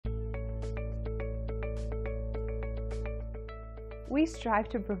We strive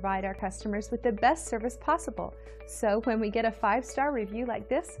to provide our customers with the best service possible, so when we get a 5-star review like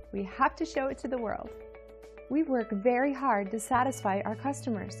this, we have to show it to the world. We work very hard to satisfy our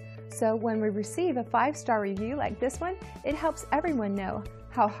customers, so when we receive a 5-star review like this one, it helps everyone know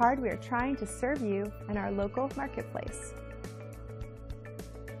how hard we are trying to serve you and our local marketplace.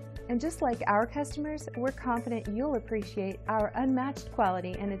 And just like our customers, we're confident you'll appreciate our unmatched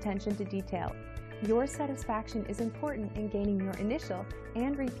quality and attention to detail. Your satisfaction is important in gaining your initial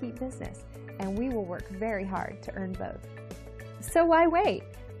and repeat business, and we will work very hard to earn both. So why wait?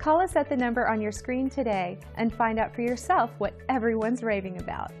 Call us at the number on your screen today and find out for yourself what everyone's raving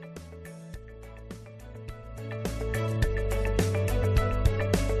about.